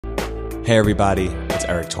Hey everybody, it's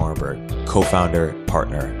Erik Torenberg, co-founder,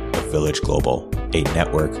 partner of Village Global, a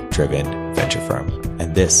network-driven venture firm.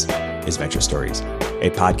 And this is Venture Stories,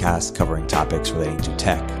 a podcast covering topics relating to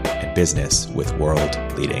tech and business with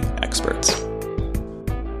world-leading experts.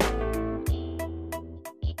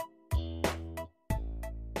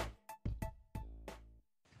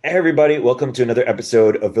 Hey everybody, welcome to another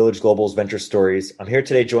episode of Village Global's Venture Stories. I'm here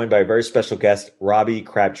today joined by a very special guest, Robbie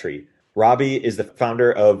Crabtree. Robbie is the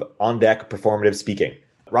founder of On Deck Performative Speaking.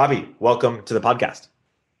 Robbie, welcome to the podcast.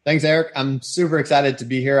 Thanks, Erik. I'm super excited to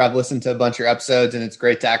be here. I've listened to a bunch of your episodes, and it's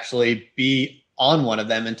great to actually be on one of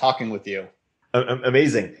them and talking with you.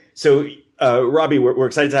 Amazing. So, Robbie, we're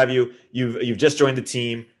excited to have you. You've just joined the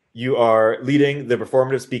team. You are leading the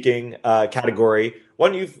performative speaking category. Why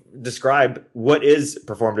don't you describe what is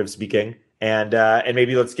performative speaking, and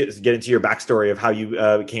maybe let's get into your backstory of how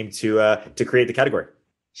you came to create the category.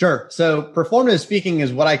 Sure. So performative speaking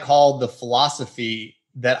is what I call the philosophy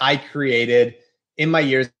that I created in my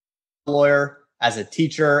years as a lawyer, as a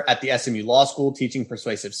teacher at the SMU Law School, teaching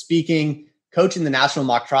persuasive speaking, coaching the national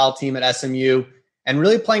mock trial team at SMU, and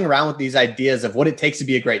really playing around with these ideas of what it takes to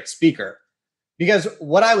be a great speaker. Because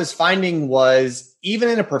what I was finding was, even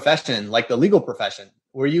in a profession like the legal profession,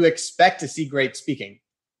 where you expect to see great speaking,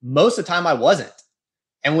 most of the time I wasn't.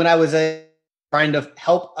 And when I was trying to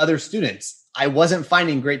help other students, I wasn't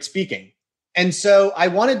finding great speaking. And so I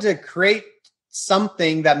wanted to create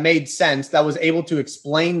something that made sense, that was able to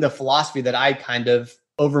explain the philosophy that I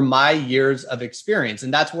over my years of experience.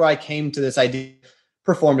 And that's where I came to this idea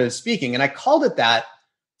of performative speaking. And I called it that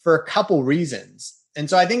for a couple reasons. And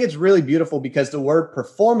so I think it's really beautiful because the word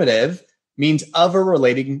performative means of or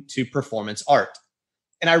relating to performance art.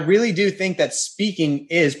 And I really do think that speaking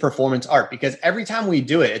is performance art, because every time we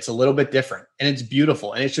do it, it's a little bit different and it's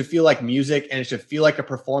beautiful, and it should feel like music, and it should feel like a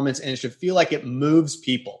performance, and it should feel like it moves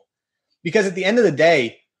people. Because at the end of the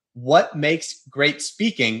day, what makes great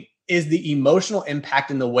speaking is the emotional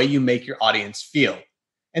impact and the way you make your audience feel.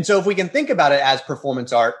 And so if we can think about it as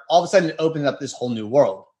performance art, all of a sudden it opens up this whole new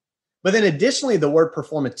world. But then additionally, the word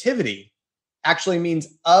performativity actually means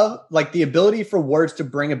the ability for words to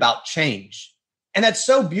bring about change. And that's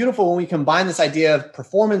so beautiful when we combine this idea of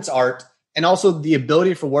performance art and also the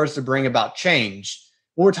ability for words to bring about change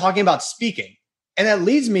when we're talking about speaking. And that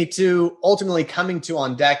leads me to ultimately coming to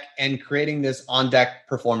On Deck and creating this On Deck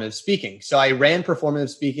Performative Speaking. So I ran Performative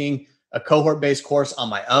Speaking, a cohort-based course on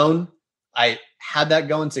my own. I had that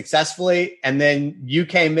going successfully. And then you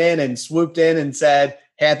came in and swooped in and said,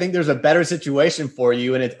 hey, I think there's a better situation for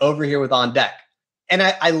you, and it's over here with On Deck. And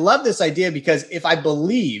I love this idea, because if I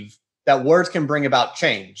believe that words can bring about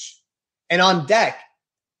change, and On Deck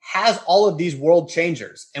has all of these world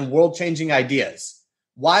changers and world changing ideas,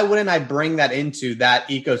 why wouldn't I bring that into that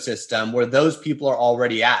ecosystem where those people are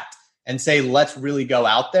already at and say, let's really go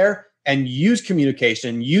out there and use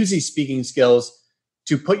communication, use these speaking skills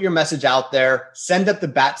to put your message out there, send up the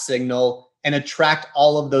bat signal, and attract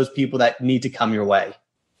all of those people that need to come your way.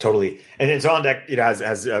 Totally. And so On Deck,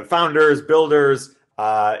 has founders, builders,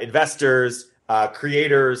 investors,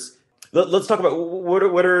 creators. Let's talk about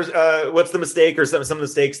what's the mistake, or some of the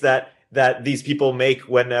mistakes that these people make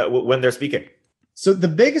when they're speaking. So the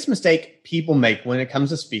biggest mistake people make when it comes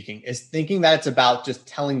to speaking is thinking that it's about just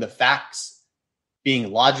telling the facts,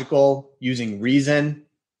 being logical, using reason.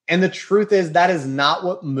 And the truth is that is not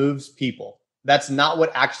what moves people. That's not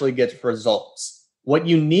what actually gets results. What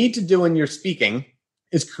you need to do when you're speaking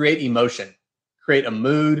is create emotion, create a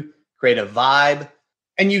mood, create a vibe.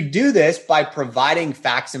 And you do this by providing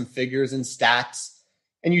facts and figures and stats.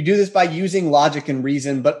 And you do this by using logic and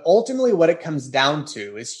reason. But ultimately, what it comes down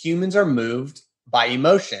to is humans are moved by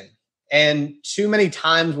emotion. And too many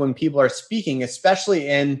times when people are speaking, especially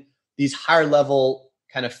in these higher level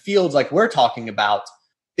kind of fields like we're talking about,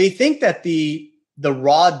 they think that the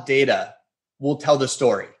raw data will tell the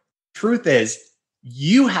story. Truth is,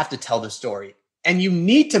 you have to tell the story, and you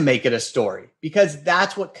need to make it a story, because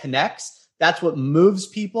that's what connects. That's what moves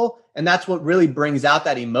people. And that's what really brings out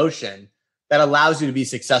that emotion that allows you to be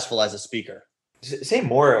successful as a speaker. Say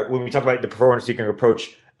more when we talk about the performance speaking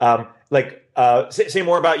approach. Say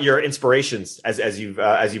more about your inspirations as you've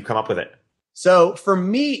come up with it. So for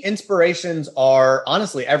me, inspirations are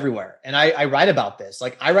honestly everywhere. And I write about this.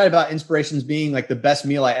 I write about inspirations being like the best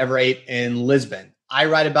meal I ever ate in Lisbon. I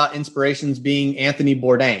write about inspirations being Anthony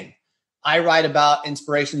Bourdain. I write about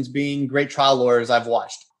inspirations being great trial lawyers I've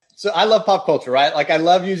watched. So I love pop culture, right? I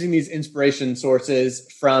love using these inspiration sources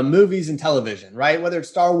from movies and television, right? Whether it's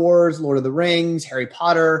Star Wars, Lord of the Rings, Harry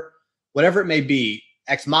Potter, whatever it may be,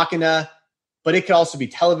 Ex Machina, but it could also be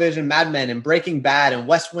television, Mad Men and Breaking Bad and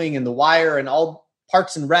West Wing and The Wire and all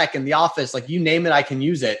Parks and Rec and The Office, like you name it, I can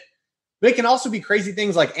use it. But it can also be crazy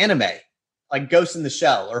things like anime, like Ghost in the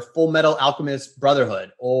Shell or Full Metal Alchemist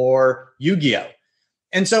Brotherhood or Yu-Gi-Oh!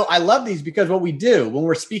 And so I love these because what we do when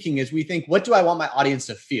we're speaking is we think, what do I want my audience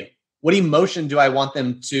to feel? What emotion do I want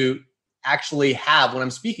them to actually have when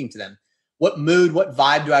I'm speaking to them? What mood, what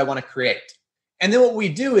vibe do I want to create? And then what we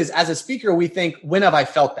do is as a speaker, we think, when have I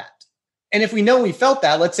felt that? And if we know we felt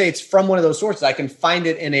that, let's say it's from one of those sources, I can find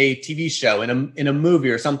it in a TV show, in a movie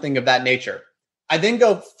or something of that nature. I then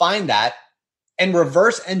go find that and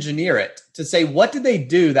reverse engineer it to say, what did they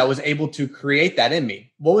do that was able to create that in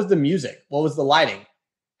me? What was the music? What was the lighting?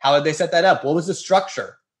 How did they set that up? What was the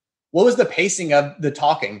structure? What was the pacing of the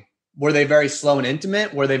talking? Were they very slow and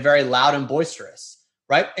intimate? Were they very loud and boisterous?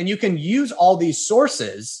 Right? And you can use all these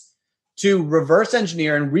sources to reverse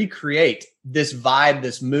engineer and recreate this vibe,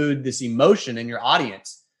 this mood, this emotion in your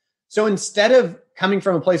audience. So instead of coming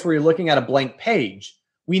from a place where you're looking at a blank page,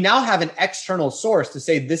 we now have an external source to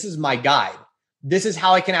say, this is my guide. This is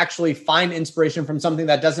how I can actually find inspiration from something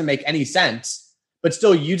that doesn't make any sense, but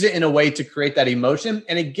still use it in a way to create that emotion.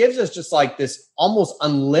 And it gives us just like this almost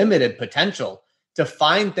unlimited potential to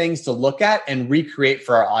find things to look at and recreate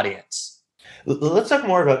for our audience. Let's talk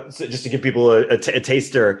more about, just to give people a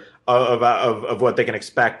taster of what they can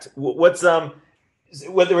expect. What's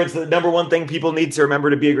whether it's the number one thing people need to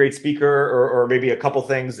remember to be a great speaker, or maybe a couple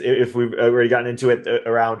things if we've already gotten into it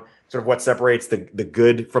around sort of what separates the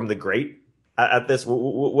good from the great at this.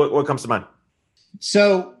 What comes to mind?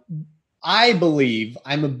 So I'm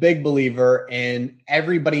a big believer in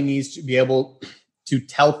everybody needs to be able to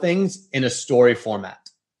tell things in a story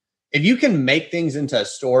format. If you can make things into a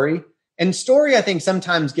story, and story, I think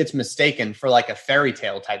sometimes gets mistaken for like a fairy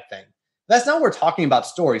tale type thing. That's not what we're talking about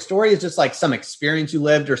story. Story is just like some experience you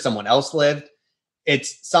lived or someone else lived.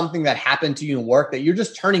 It's something that happened to you in work that you're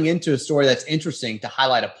just turning into a story that's interesting to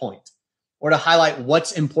highlight a point or to highlight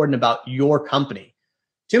what's important about your company.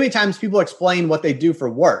 Too many times people explain what they do for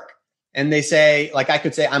work and they say, like I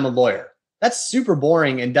could say, I'm a lawyer. That's super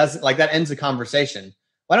boring and doesn't like that ends the conversation.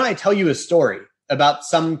 Why don't I tell you a story about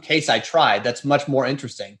some case I tried that's much more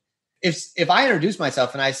interesting? If I introduce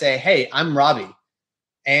myself and I say, hey, I'm Robbie,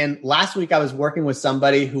 and last week I was working with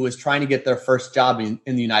somebody who was trying to get their first job in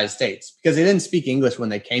the United States because they didn't speak English when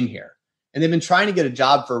they came here. And they've been trying to get a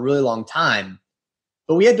job for a really long time,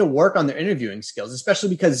 but we had to work on their interviewing skills, especially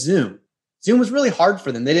because Zoom was really hard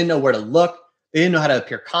for them. They didn't know where to look. They didn't know how to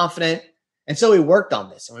appear confident. And so we worked on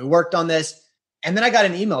this. And then I got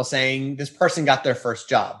an email saying this person got their first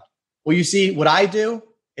job. Well, you see, what I do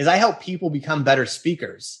is I help people become better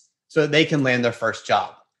speakers so that they can land their first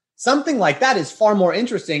job. Something like that is far more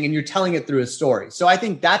interesting and you're telling it through a story. So I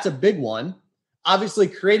think that's a big one. Obviously,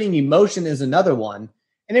 creating emotion is another one.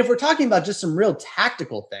 And if we're talking about just some real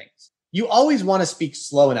tactical things, you always want to speak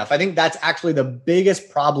slow enough. I think that's actually the biggest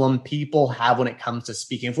problem people have when it comes to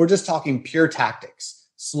speaking. If we're just talking pure tactics,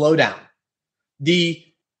 slow down. The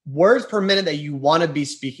words per minute that you want to be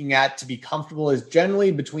speaking at to be comfortable is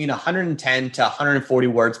generally between 110 to 140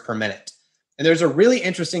 words per minute. And there's a really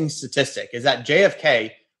interesting statistic is that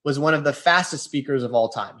JFK was one of the fastest speakers of all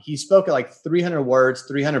time. He spoke at like 300 words,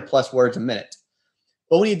 300 plus words a minute.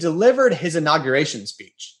 But when he delivered his inauguration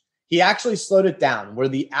speech, he actually slowed it down where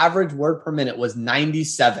the average word per minute was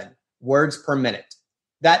 97 words per minute.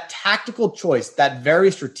 That tactical choice, that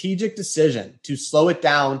very strategic decision to slow it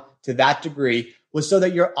down to that degree was so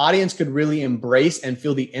that your audience could really embrace and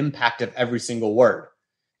feel the impact of every single word.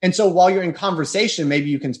 And so while you're in conversation, maybe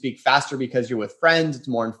you can speak faster because you're with friends, it's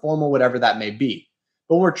more informal, whatever that may be.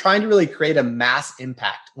 But we're trying to really create a mass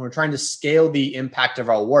impact. When we're trying to scale the impact of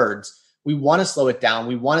our words, we want to slow it down.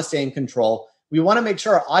 We want to stay in control. We want to make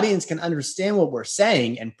sure our audience can understand what we're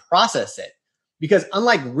saying and process it. Because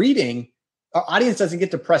unlike reading, our audience doesn't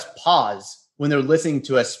get to press pause when they're listening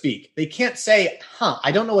to us speak. They can't say,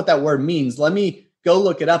 I don't know what that word means. Let me go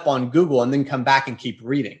look it up on Google and then come back and keep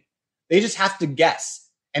reading. They just have to guess.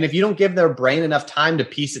 And if you don't give their brain enough time to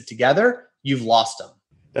piece it together, you've lost them.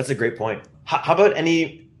 That's a great point. How about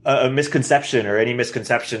any misconception or any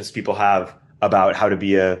misconceptions people have about how to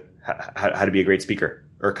be a great speaker,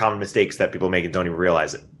 or common mistakes that people make and don't even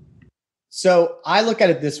realize it? So I look at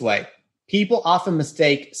it this way. People often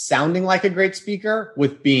mistake sounding like a great speaker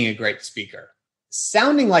with being a great speaker.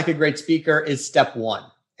 Sounding like a great speaker is step one.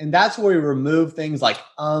 And that's where we remove things like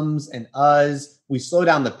ums and uhs. We slow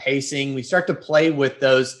down the pacing. We start to play with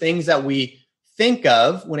those things that we think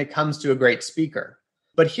of when it comes to a great speaker.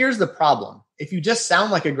 But here's the problem. If you just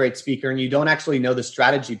sound like a great speaker and you don't actually know the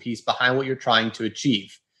strategy piece behind what you're trying to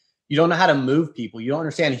achieve, you don't know how to move people, you don't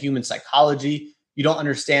understand human psychology, you don't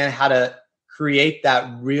understand how to create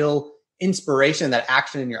that real inspiration, that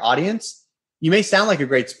action in your audience, you may sound like a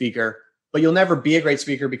great speaker, but you'll never be a great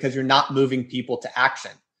speaker because you're not moving people to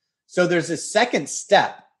action. So there's a second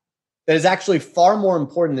step that is actually far more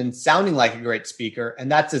important than sounding like a great speaker.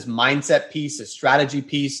 And that's this mindset piece, a strategy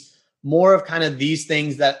piece, more of kind of these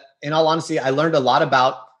things that, in all honesty, I learned a lot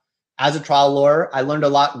about as a trial lawyer. I learned a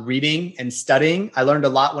lot reading and studying. I learned a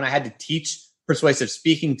lot when I had to teach persuasive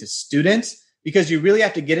speaking to students, because you really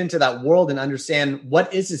have to get into that world and understand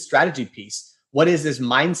what is this strategy piece? What is this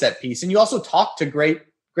mindset piece? And you also talk to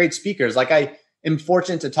great speakers. Like I am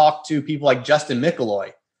fortunate to talk to people like Justin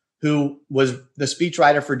McElroy, who was the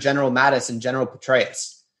speechwriter for General Mattis and General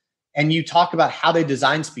Petraeus. And you talk about how they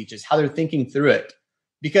design speeches, how they're thinking through it,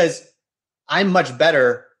 because I'm much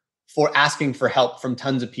better for asking for help from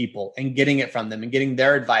tons of people and getting it from them and getting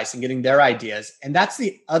their advice and getting their ideas. And that's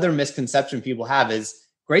the other misconception people have is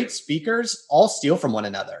great speakers all steal from one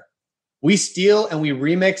another. We steal and we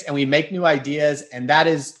remix and we make new ideas. And that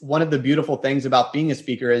is one of the beautiful things about being a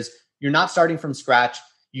speaker is you're not starting from scratch.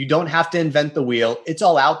 You don't have to invent the wheel. It's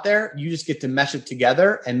all out there. You just get to mesh it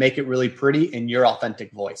together and make it really pretty in your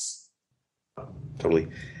authentic voice. Totally.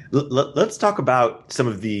 Let's talk about some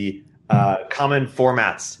of the common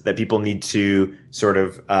formats that people need to sort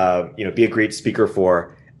of, be a great speaker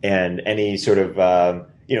for, and any sort of,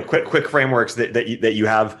 quick frameworks that you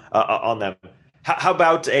have on them. How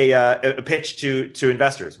about a pitch to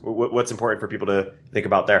investors? What's important for people to think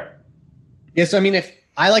about there? Yes. If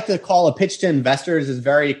I like to call a pitch to investors is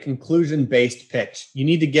very conclusion-based pitch. You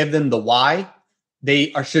need to give them the why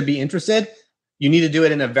they should be interested. You need to do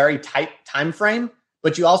it in a very tight time frame,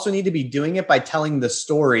 but you also need to be doing it by telling the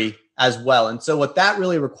story as well. And so what that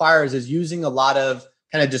really requires is using a lot of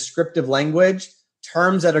kind of descriptive language,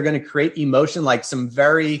 terms that are going to create emotion, like some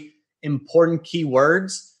very important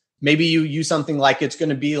keywords. Maybe you use something like it's going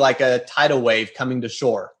to be like a tidal wave coming to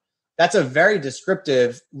shore. That's a very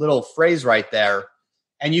descriptive little phrase right there.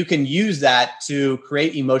 And you can use that to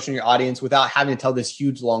create emotion in your audience without having to tell this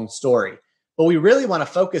huge, long story. But we really want to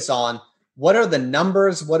focus on what are the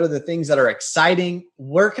numbers? What are the things that are exciting?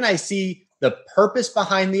 Where can I see the purpose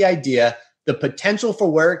behind the idea, the potential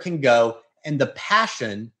for where it can go, and the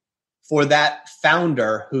passion for that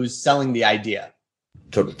founder who's selling the idea?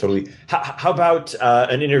 Totally. How about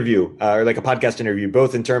an interview or like a podcast interview,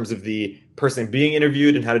 both in terms of the person being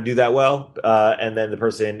interviewed and how to do that well, and then the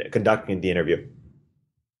person conducting the interview?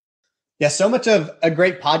 Yeah, so much of a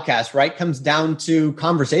great podcast, right, comes down to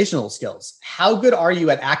conversational skills. How good are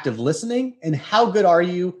you at active listening, and how good are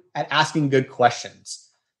you at asking good questions?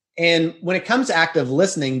 And when it comes to active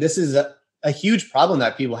listening, this is a huge problem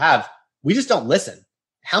that people have. We just don't listen.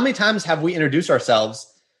 How many times have we introduced ourselves?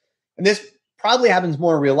 And this probably happens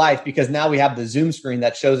more in real life because now we have the Zoom screen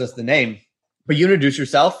that shows us the name, but you introduce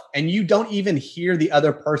yourself and you don't even hear the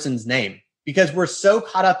other person's name, because we're so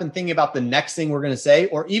caught up in thinking about the next thing we're going to say,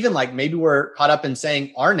 or even like maybe we're caught up in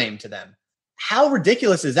saying our name to them. How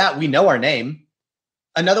ridiculous is that? We know our name.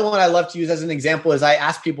 Another one I love to use as an example is I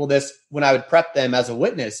ask people this when I would prep them as a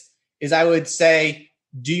witness, is I would say,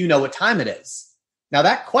 do you know what time it is? Now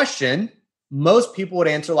that question, most people would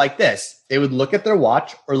answer like this. They would look at their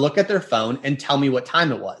watch or look at their phone and tell me what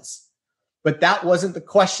time it was. But that wasn't the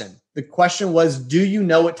question. The question was, do you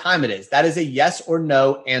know what time it is? That is a yes or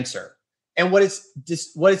no answer. And what it's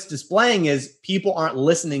displaying is people aren't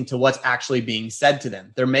listening to what's actually being said to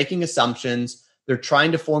them. They're making assumptions. They're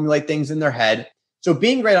trying to formulate things in their head. So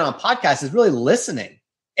being great on a podcast is really listening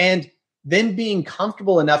and then being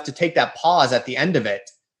comfortable enough to take that pause at the end of it,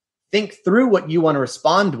 think through what you want to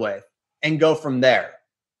respond with, and go from there.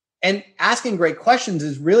 And asking great questions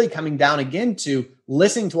is really coming down again to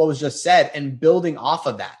listening to what was just said and building off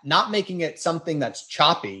of that, not making it something that's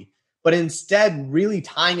choppy, but instead really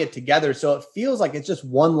tying it together so it feels like it's just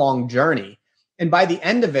one long journey. And by the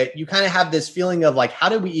end of it, you kind of have this feeling of like, how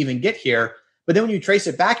did we even get here? But then when you trace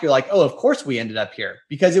it back, you're like, oh, of course we ended up here,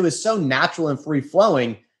 because it was so natural and free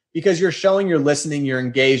flowing, because you're showing you're listening, you're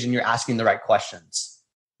engaged, and you're asking the right questions.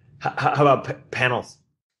 How about panels?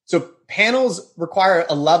 So panels require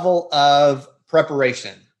a level of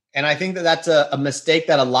preparation. And I think that that's a mistake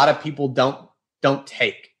that a lot of people don't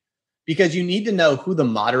take, because you need to know who the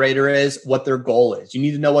moderator is, what their goal is. You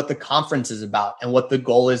need to know what the conference is about and what the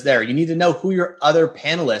goal is there. You need to know who your other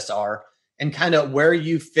panelists are and kind of where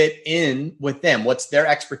you fit in with them. What's their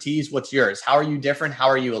expertise? What's yours? How are you different? How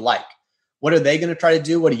are you alike? What are they going to try to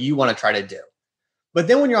do? What do you want to try to do? But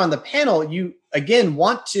then when you're on the panel, you again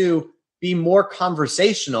want to be more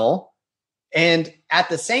conversational and at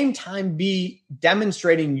the same time be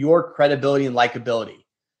demonstrating your credibility and likability.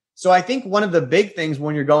 So I think one of the big things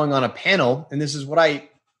when you're going on a panel, and this is what I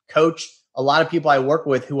coach a lot of people I work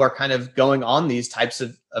with who are kind of going on these types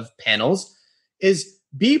of panels is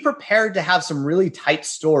be prepared to have some really tight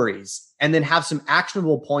stories and then have some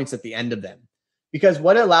actionable points at the end of them. Because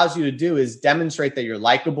what it allows you to do is demonstrate that you're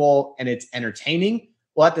likable and it's entertaining,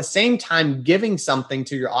 while at the same time giving something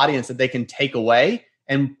to your audience that they can take away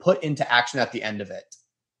and put into action at the end of it.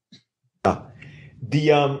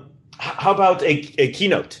 How about a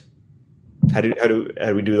keynote? How do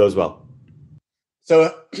we do those well?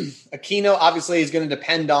 So a keynote obviously is going to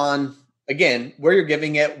depend on, again, where you're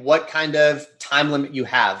giving it, what kind of time limit you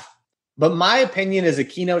have. But my opinion is a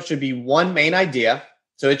keynote should be one main idea.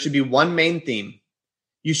 So it should be one main theme.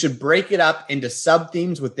 You should break it up into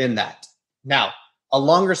sub-themes within that. Now, a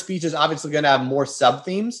longer speech is obviously going to have more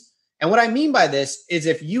sub-themes. And what I mean by this is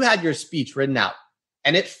if you had your speech written out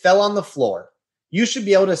and it fell on the floor, you should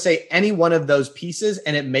be able to say any one of those pieces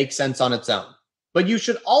and it makes sense on its own. But you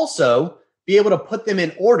should also be able to put them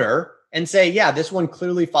in order and say, yeah, this one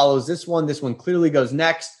clearly follows this one clearly goes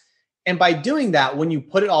next. And by doing that, when you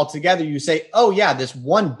put it all together, you say, oh yeah, this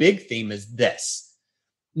one big theme is this.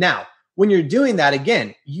 Now, when you're doing that,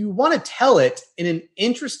 again, you want to tell it in an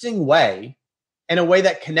interesting way and a way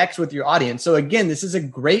that connects with your audience. So again, this is a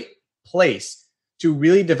great place to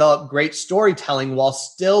really develop great storytelling while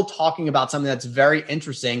still talking about something that's very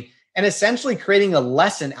interesting and essentially creating a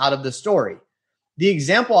lesson out of the story. The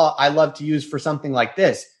example I love to use for something like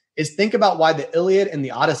this is think about why the Iliad and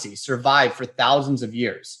the Odyssey survived for thousands of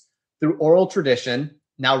years through oral tradition,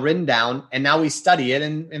 now written down, and now we study it.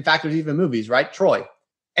 And in fact, there's even movies, right? Troy.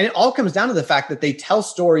 And it all comes down to the fact that they tell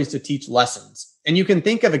stories to teach lessons. And you can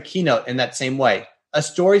think of a keynote in that same way. A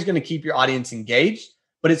story is going to keep your audience engaged,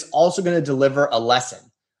 but it's also going to deliver a lesson.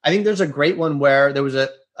 I think there's a great one where there was a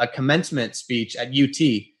commencement speech at UT,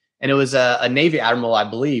 and it was a Navy admiral, I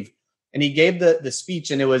believe. And he gave the speech,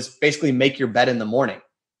 and it was basically make your bed in the morning.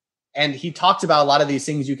 And he talked about a lot of these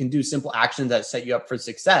things you can do, simple actions that set you up for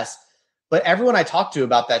success. But everyone I talked to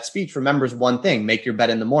about that speech remembers one thing, make your bed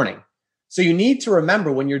in the morning. So you need to remember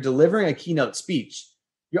when you're delivering a keynote speech,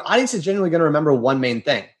 your audience is generally going to remember one main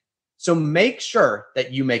thing. So make sure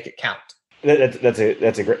that you make it count. That's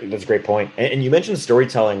a great point. And you mentioned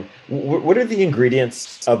storytelling. What are the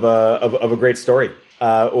ingredients of a great story,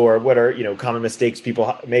 or what are common mistakes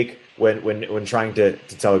people make when trying to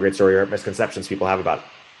tell a great story, or misconceptions people have about it?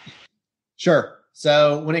 Sure.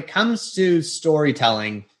 So when it comes to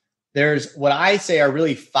storytelling, there's what I say are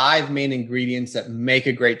really 5 main ingredients that make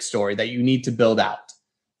a great story that you need to build out.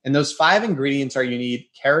 And those 5 ingredients are you need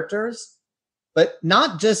characters, but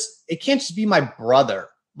not just, it can't just be my brother.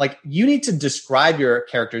 Like you need to describe your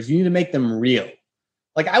characters. You need to make them real.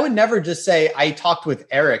 Like I would never just say, I talked with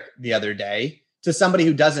Erik the other day to somebody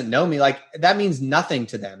who doesn't know me. Like that means nothing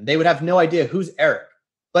to them. They would have no idea who's Erik.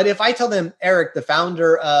 But if I tell them Erik, the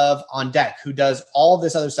founder of On Deck, who does all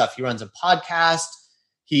this other stuff, he runs a podcast,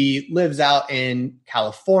 he lives out in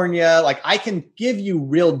California. Like I can give you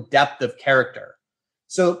real depth of character.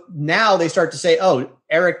 So now they start to say, oh,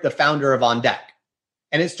 Erik, the founder of On Deck.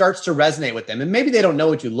 And it starts to resonate with them. And maybe they don't know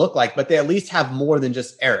what you look like, but they at least have more than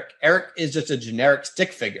just Erik. Erik is just a generic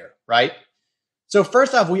stick figure, right? So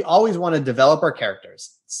first off, we always want to develop our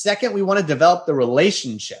characters. Second, we want to develop the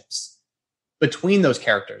relationships between those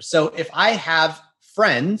characters. So if I have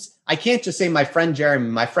friends, I can't just say my friend Jeremy,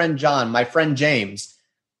 my friend John, my friend James.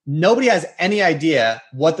 Nobody has any idea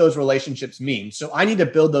what those relationships mean. So I need to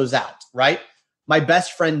build those out, right? My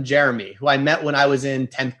best friend, Jeremy, who I met when I was in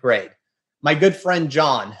 10th grade. My good friend,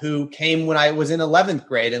 John, who came when I was in 11th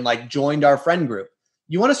grade and joined our friend group.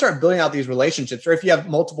 You want to start building out these relationships, or if you have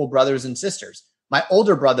multiple brothers and sisters, my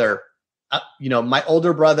older brother,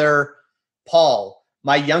 Paul,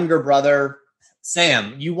 my younger brother,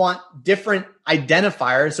 Sam, you want different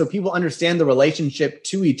identifiers so people understand the relationship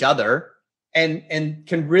to each other and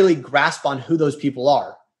can really grasp on who those people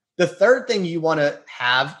are. The third thing you want to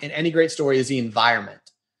have in any great story is the environment.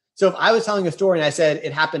 So if I was telling a story and I said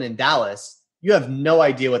it happened in Dallas, you have no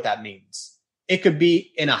idea what that means. It could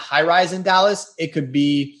be in a high rise in Dallas. It could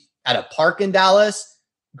be at a park in Dallas.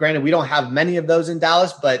 Granted, we don't have many of those in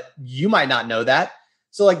Dallas, but you might not know that.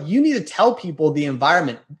 So you need to tell people the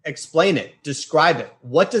environment, explain it, describe it.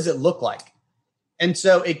 What does it look like? And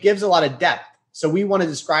so it gives a lot of depth. So we want to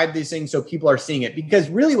describe these things so people are seeing it, because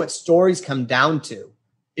really what stories come down to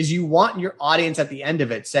is you want your audience at the end of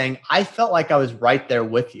it saying, I felt like I was right there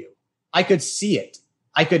with you. I could see it.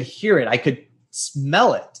 I could hear it. I could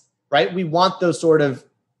smell it, right? We want those sort of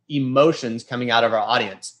emotions coming out of our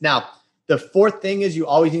audience. Now, the fourth thing is you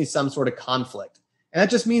always need some sort of conflict. And that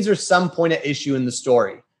just means there's some point of issue in the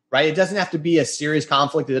story, right? It doesn't have to be a serious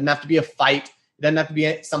conflict. It doesn't have to be a fight. It doesn't have to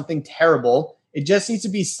be something terrible. It just needs to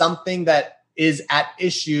be something that is at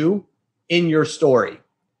issue in your story.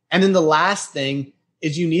 And then the last thing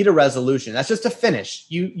is you need a resolution. That's just a finish.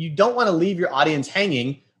 You don't want to leave your audience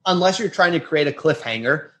hanging unless you're trying to create a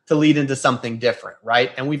cliffhanger to lead into something different,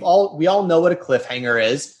 right? And we all know what a cliffhanger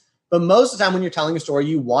is, but most of the time when you're telling a story,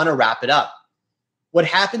 you want to wrap it up. What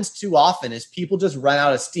happens too often is people just run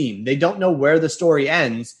out of steam. They don't know where the story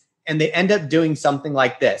ends, and they end up doing something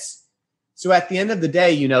like this. So at the end of the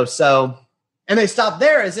day, and they stop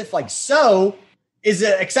there as if so is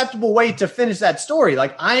an acceptable way to finish that story.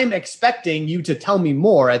 I'm expecting you to tell me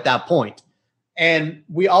more at that point. And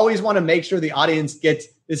we always want to make sure the audience gets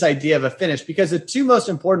this idea of a finish, because the two most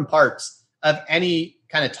important parts of any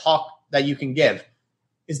kind of talk that you can give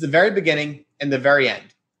is the very beginning and the very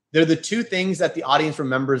end. They're the two things that the audience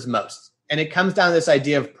remembers most. And it comes down to this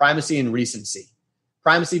idea of primacy and recency.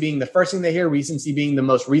 Primacy being the first thing they hear, recency being the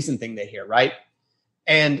most recent thing they hear, right?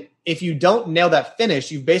 And if you don't nail that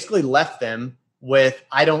finish, you've basically left them with,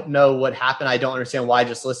 I don't know what happened. I don't understand why I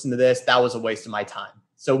just listened to this. That was a waste of my time.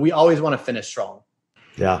 So we always want to finish strong.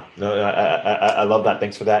 Yeah, no, I love that.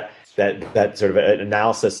 Thanks for that sort of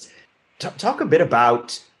analysis. Talk a bit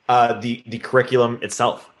about the curriculum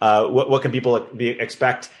itself. What can people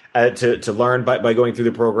expect to learn by going through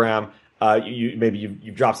the program?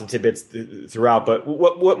 You've dropped some tidbits throughout, but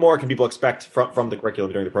what more can people expect from the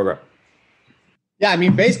curriculum during the program? Yeah,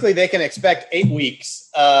 basically they can expect 8 weeks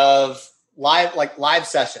of live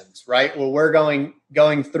sessions, right? Where we're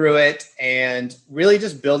going through it and really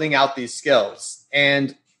just building out these skills.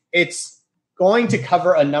 And it's going to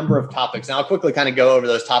cover a number of topics. And I'll quickly kind of go over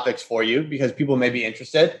those topics for you because people may be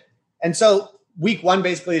interested. And so week 1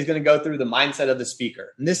 basically is going to go through the mindset of the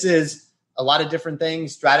speaker. And this is a lot of different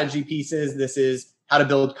things, strategy pieces. This is how to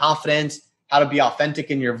build confidence, how to be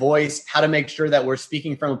authentic in your voice, how to make sure that we're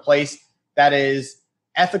speaking from a place that is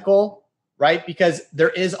ethical, right? Because there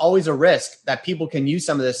is always a risk that people can use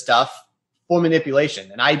some of this stuff for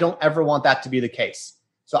manipulation. And I don't ever want that to be the case.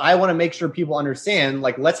 So I want to make sure people understand,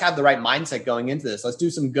 let's have the right mindset going into this. Let's do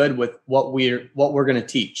some good with what we're going to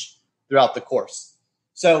teach throughout the course.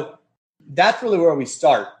 So that's really where we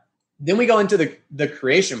start. Then we go into the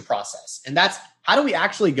creation process. And that's how do we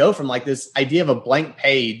actually go from this idea of a blank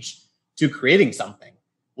page to creating something?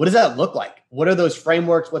 What does that look like? What are those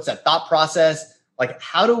frameworks? What's that thought process?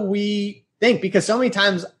 How do we think? Because so many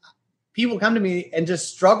times people come to me and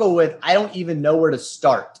just struggle with, I don't even know where to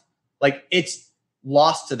start. It's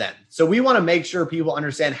lost to them. So we want to make sure people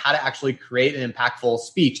understand how to actually create an impactful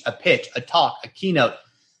speech, a pitch, a talk, a keynote,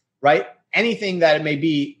 right? Anything that it may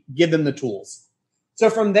be, give them the tools.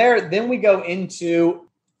 So from there, then we go into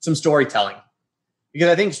some storytelling, because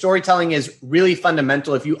I think storytelling is really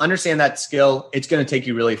fundamental. If you understand that skill, it's going to take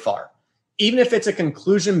you really far. Even if it's a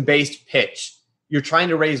conclusion-based pitch, you're trying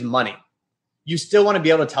to raise money, you still want to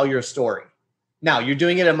be able to tell your story. Now, you're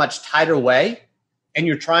doing it in a much tighter way, and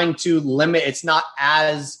you're trying to limit. It's not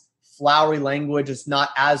as flowery language. It's not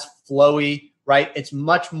as flowy, right? It's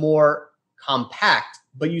much more compact,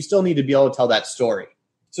 but you still need to be able to tell that story.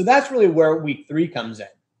 So that's really where week 3 comes in.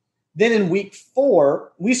 Then in week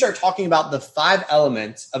 4, we start talking about the 5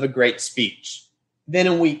 elements of a great speech. Then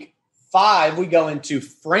in week 5, we go into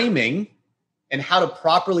framing and how to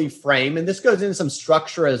properly frame. And this goes into some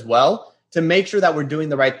structure as well to make sure that we're doing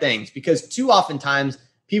the right things, because too oftentimes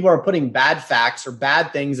people are putting bad facts or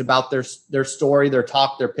bad things about their story, their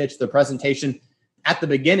talk, their pitch, their presentation at the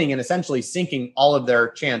beginning and essentially sinking all of their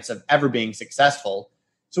chance of ever being successful.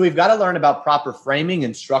 So we've got to learn about proper framing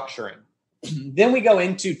and structuring. Then we go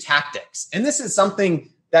into tactics. And this is something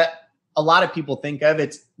that a lot of people think of.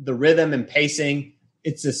 It's the rhythm and pacing.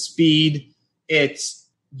 It's the speed. It's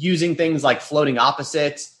using things like floating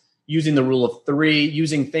opposites, using the rule of 3,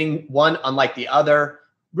 using one unlike the other.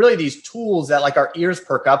 Really these tools that our ears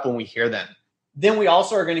perk up when we hear them. Then we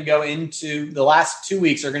also are going to go into the last 2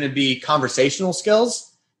 weeks are going to be conversational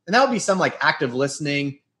skills. And that would be some active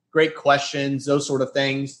listening, great questions, those sort of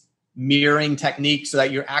things, mirroring techniques so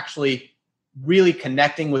that you're actually really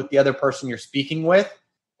connecting with the other person you're speaking with.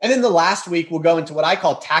 And then the last week, we'll go into what I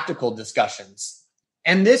call tactical discussions.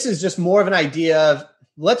 And this is just more of an idea of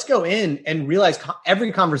let's go in and realize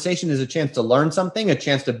every conversation is a chance to learn something, a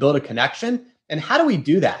chance to build a connection. And how do we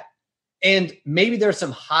do that? And maybe there's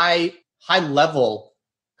some high level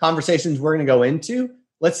conversations we're going to go into.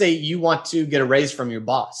 Let's say you want to get a raise from your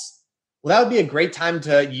boss. Well, that would be a great time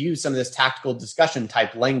to use some of this tactical discussion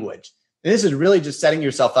type language. And this is really just setting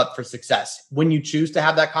yourself up for success. When you choose to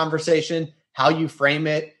have that conversation, how you frame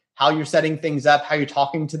it, how you're setting things up, how you're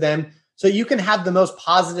talking to them, so you can have the most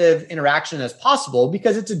positive interaction as possible,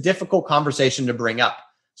 because it's a difficult conversation to bring up.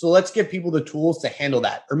 So let's give people the tools to handle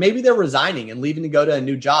that. Or maybe they're resigning and leaving to go to a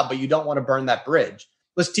new job, but you don't want to burn that bridge.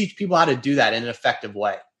 Let's teach people how to do that in an effective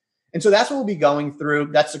way. And so that's what we'll be going through.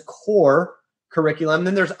 That's a core curriculum.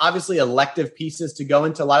 Then there's obviously elective pieces to go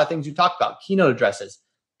into a lot of things you talked about, keynote addresses,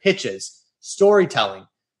 pitches, storytelling.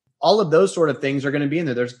 All of those sort of things are going to be in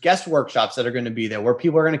there. There's guest workshops that are going to be there where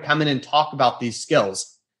people are going to come in and talk about these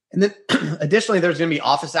skills. And then additionally, there's going to be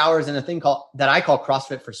office hours and a thing that I call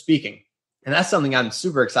CrossFit for Speaking. And that's something I'm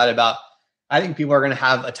super excited about. I think people are going to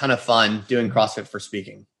have a ton of fun doing CrossFit for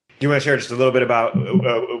Speaking. Do you want to share just a little bit about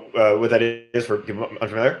what that is for people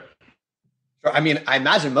unfamiliar? I mean, I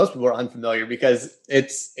imagine most people are unfamiliar because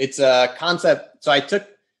it's a concept. So I took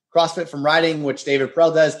CrossFit from writing, which David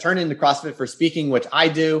Perell does, turned into CrossFit for Speaking, which I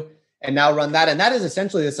do, and now run that. And that is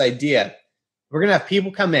essentially this idea. We're going to have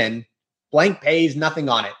people come in, blank page, nothing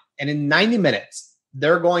on it. And in 90 minutes,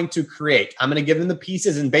 they're going to create. I'm going to give them the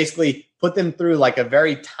pieces and basically put them through like a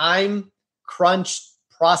very time crunch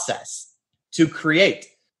process to create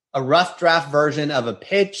a rough draft version of a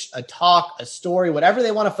pitch, a talk, a story, whatever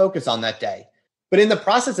they want to focus on that day. But in the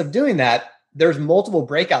process of doing that, there's multiple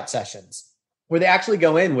breakout sessions where they actually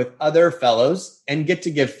go in with other fellows and get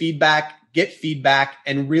to give feedback, get feedback,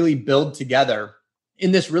 and really build together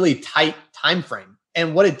in this really tight time frame.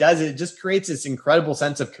 And what it does is it just creates this incredible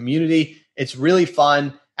sense of community. It's really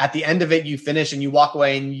fun. At the end of it, you finish and you walk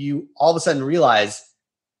away and you all of a sudden realize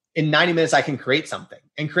in 90 minutes, I can create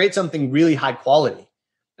something really high quality.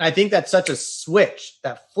 And I think that's such a switch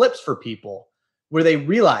that flips for people where they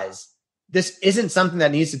realize this isn't something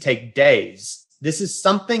that needs to take days. This is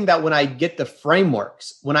something that when I get the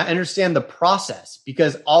frameworks, when I understand the process,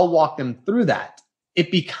 because I'll walk them through that, it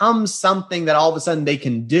becomes something that all of a sudden they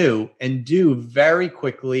can do and do very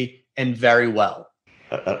quickly and very well.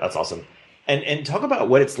 That's awesome. And talk about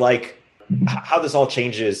what it's like, how this all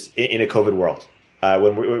changes in a COVID world.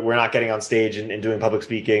 When we're not getting on stage and doing public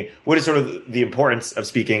speaking, what is sort of the importance of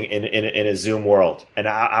speaking in a Zoom world? And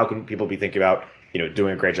how can people be thinking about,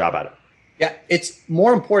 doing a great job at it? Yeah, it's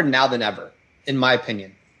more important now than ever, in my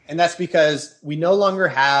opinion. And that's because we no longer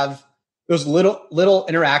have those little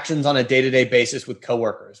interactions on a day-to-day basis with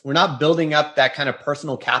coworkers. We're not building up that kind of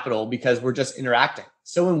personal capital because we're just interacting.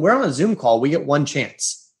 So when we're on a Zoom call, we get one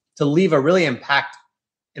chance to leave a really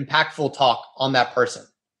impactful talk on that person,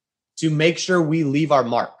 to make sure we leave our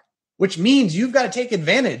mark, which means you've got to take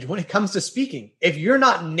advantage when it comes to speaking. If you're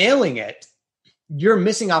not nailing it, you're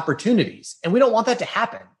missing opportunities. And we don't want that to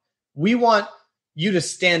happen. We want you to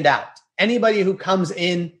stand out. Anybody who comes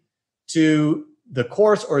in to the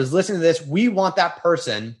course or is listening to this, we want that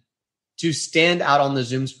person to stand out on the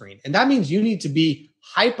Zoom screen. And that means you need to be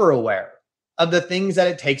hyper aware of the things that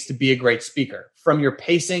it takes to be a great speaker, from your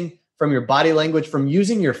pacing, from your body language, from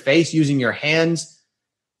using your face, using your hands.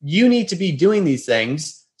 You need to be doing these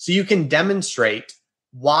things so you can demonstrate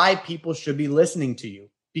why people should be listening to you,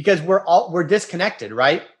 because we're disconnected,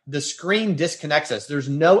 right? The screen disconnects us. There's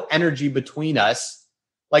no energy between us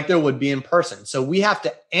like there would be in person. So we have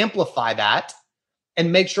to amplify that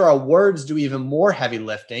and make sure our words do even more heavy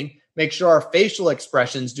lifting, make sure our facial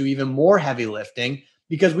expressions do even more heavy lifting,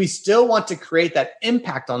 because we still want to create that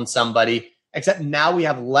impact on somebody, except now we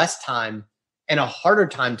have less time and a harder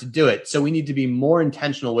time to do it. So we need to be more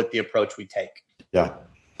intentional with the approach we take. Yeah,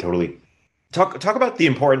 totally. Talk about the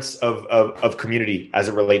importance of community as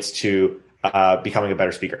it relates to becoming a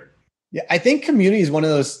better speaker. Yeah, I think community is one of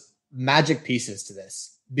those magic pieces to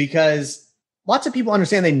this, because lots of people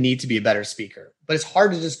understand they need to be a better speaker, but it's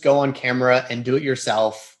hard to just go on camera and do it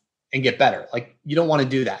yourself and get better. Like, you don't want to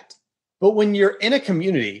do that. But when you're in a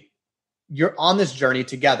community, you're on this journey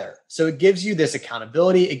together. So it gives you this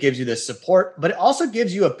accountability, it gives you this support, but it also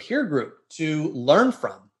gives you a peer group to learn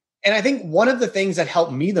from. And I think one of the things that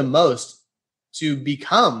helped me the most to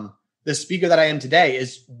become the speaker that I am today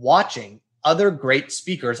is watching other great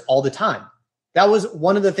speakers all the time. That was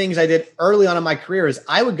one of the things I did early on in my career. Is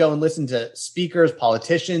I would go and listen to speakers,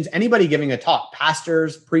 politicians, anybody giving a talk,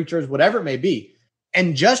 pastors, preachers, whatever it may be,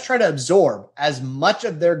 and just try to absorb as much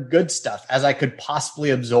of their good stuff as I could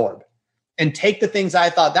possibly absorb, and take the things I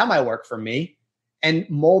thought that might work for me and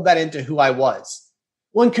mold that into who I was.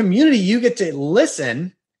 Well, in community, you get to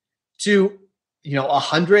listen to,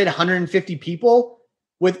 100, 150 people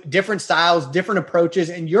with different styles, different approaches,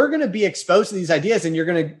 and you're going to be exposed to these ideas. And you're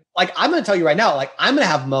going to, I'm going to tell you right now, I'm going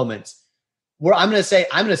to have moments where I'm going to say,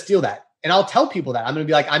 I'm going to steal that. And I'll tell people that I'm going to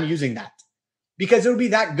be like, I'm using that because it would be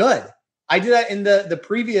that good. I did that in the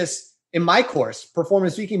previous, in my course,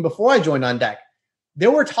 performance speaking, before I joined On Deck. There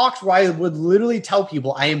were talks where I would literally tell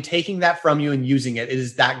people, I am taking that from you and using it. It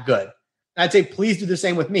is that good. I'd say, please do the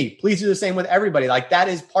same with me. Please do the same with everybody. Like, that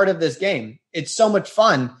is part of this game. It's so much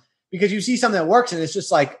fun because you see something that works and it's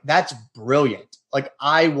just like, that's brilliant. Like,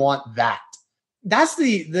 I want that. That's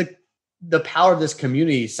the power of this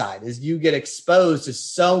community side, is you get exposed to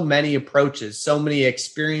so many approaches, so many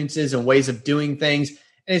experiences and ways of doing things.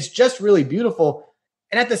 And it's just really beautiful.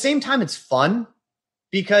 And at the same time, it's fun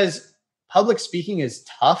because public speaking is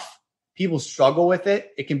tough. People struggle with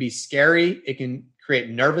it. It can be scary. It can create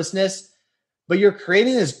nervousness, but you're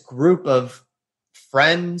creating this group of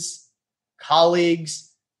friends,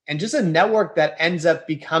 colleagues, and just a network that ends up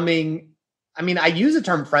becoming, I mean, I use the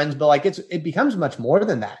term friends, but like it becomes much more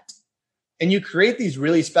than that. And you create these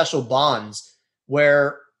really special bonds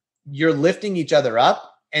where you're lifting each other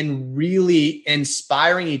up and really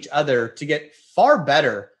inspiring each other to get far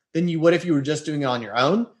better than you would if you were just doing it on your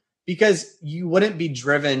own, because you wouldn't be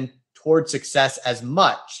driven towards success as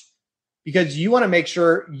much, because you want to make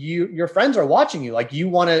sure your friends are watching you. Like, you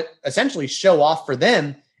want to essentially show off for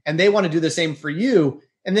them and they want to do the same for you.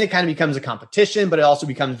 And then it kind of becomes a competition, but it also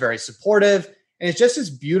becomes very supportive. And it's just this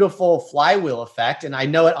beautiful flywheel effect. And I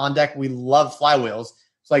know at On Deck, we love flywheels.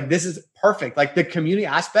 It's like, this is perfect. Like, the community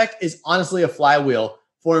aspect is honestly a flywheel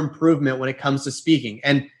for improvement when it comes to speaking.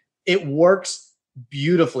 And it works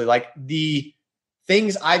beautifully. Like, the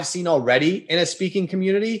things I've seen already in a speaking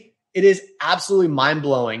community, it is absolutely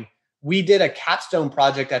mind-blowing. We did a capstone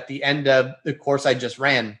project at the end of the course I just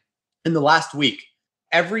ran in the last week.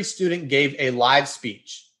 Every student gave a live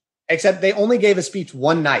speech, except they only gave a speech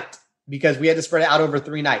one night because we had to spread it out over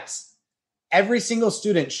 3 nights. Every single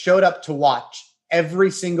student showed up to watch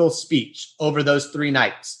every single speech over those 3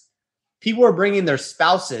 nights. People were bringing their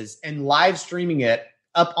spouses and live streaming it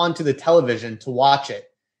up onto the television to watch it.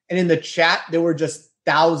 And in the chat, there were just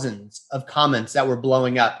thousands of comments that were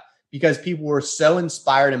blowing up because people were so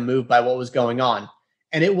inspired and moved by what was going on.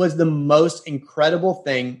 And it was the most incredible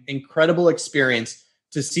thing, incredible experience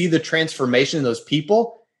to see the transformation in those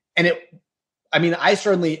people. And I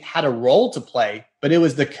certainly had a role to play, but it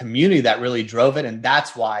was the community that really drove it. And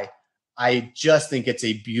that's why I just think it's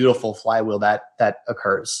a beautiful flywheel that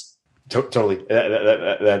occurs. Totally.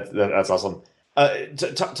 That's awesome.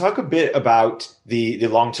 Talk a bit about the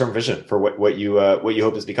long-term vision for what you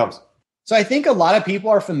hope this becomes. So I think a lot of people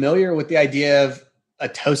are familiar with the idea of a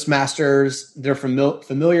Toastmasters. They're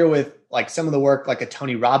familiar with like some of the work like a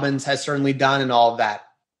Tony Robbins has certainly done and all of that.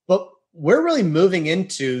 But we're really moving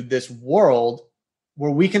into this world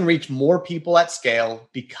where we can reach more people at scale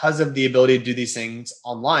because of the ability to do these things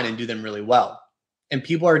online and do them really well. And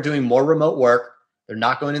people are doing more remote work. They're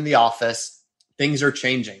not going in the office. Things are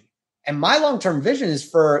changing. And my long-term vision is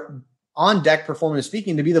for On Deck Performative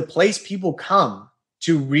Speaking to be the place people come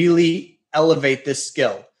to really elevate this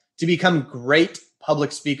skill, to become great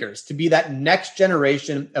public speakers, to be that next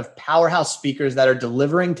generation of powerhouse speakers that are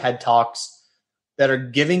delivering TED Talks, that are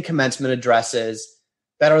giving commencement addresses,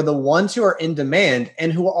 that are the ones who are in demand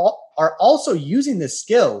and who are also using this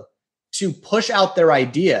skill to push out their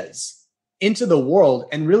ideas into the world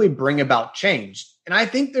and really bring about change. And I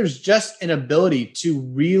think there's just an ability to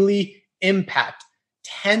really impact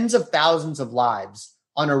tens of thousands of lives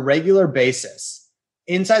on a regular basis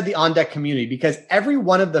inside the On Deck community, because every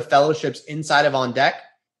one of the fellowships inside of On Deck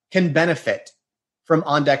can benefit from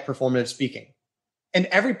On Deck Performative Speaking. And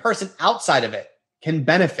every person outside of it can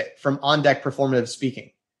benefit from On Deck Performative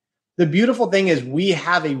Speaking. The beautiful thing is we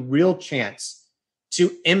have a real chance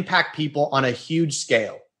to impact people on a huge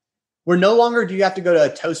scale. Where no longer do you have to go to a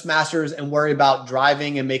Toastmasters and worry about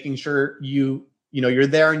driving and making sure you're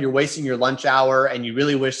there and you're wasting your lunch hour and you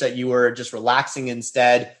really wish that you were just relaxing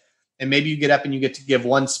instead. And maybe you get up and you get to give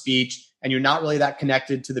one speech and you're not really that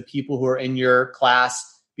connected to the people who are in your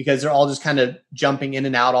class because they're all just kind of jumping in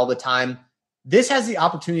and out all the time. This has the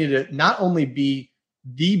opportunity to not only be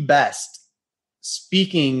the best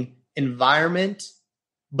speaking environment,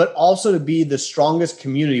 but also to be the strongest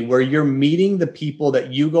community where you're meeting the people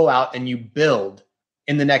that you go out and you build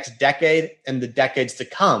in the next decade and the decades to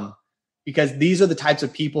come, because these are the types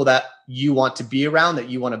of people that you want to be around, that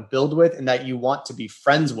you want to build with, and that you want to be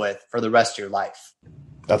friends with for the rest of your life.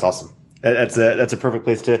 That's awesome. That's a perfect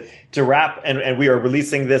place to wrap. And we are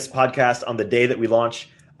releasing this podcast on the day that we launch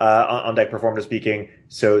On Deck Performative Speaking.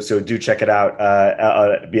 So do check it out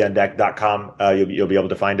at beondeck.com. You'll be able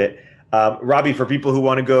to find it. Robbie, for people who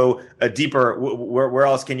want to go deeper, where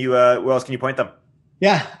else can you point them?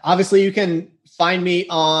 Yeah, obviously you can find me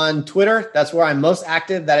on Twitter. That's where I'm most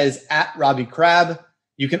active. That is at Robbie Crab.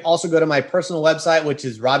 You can also go to my personal website, which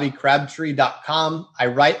is robbiecrabtree.com. I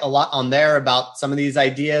write a lot on there about some of these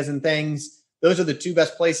ideas and things. Those are the 2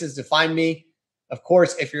 best places to find me. Of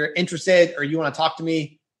course, if you're interested or you want to talk to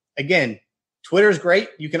me, again, Twitter's great.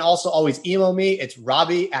 You can also always email me. It's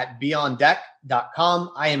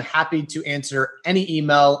robbie@beondeck.com. I am happy to answer any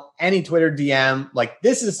email, any Twitter DM. Like,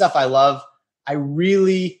 this is the stuff I love. I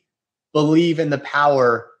really believe in the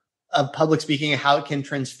power of public speaking and how it can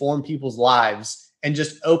transform people's lives and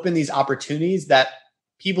just open these opportunities that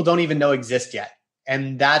people don't even know exist yet.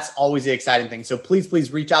 And that's always the exciting thing. So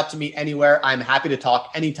please reach out to me anywhere. I'm happy to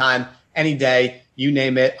talk anytime, any day, you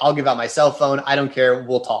name it. I'll give out my cell phone. I don't care.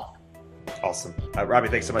 We'll talk. Awesome. Robbie,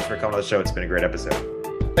 thanks so much for coming on the show. It's been a great episode.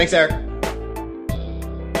 Thanks, Erik.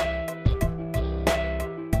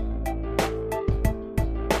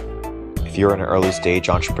 If you're an early stage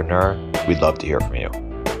entrepreneur, we'd love to hear from you.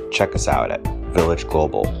 Check us out at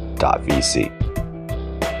villageglobal.vc.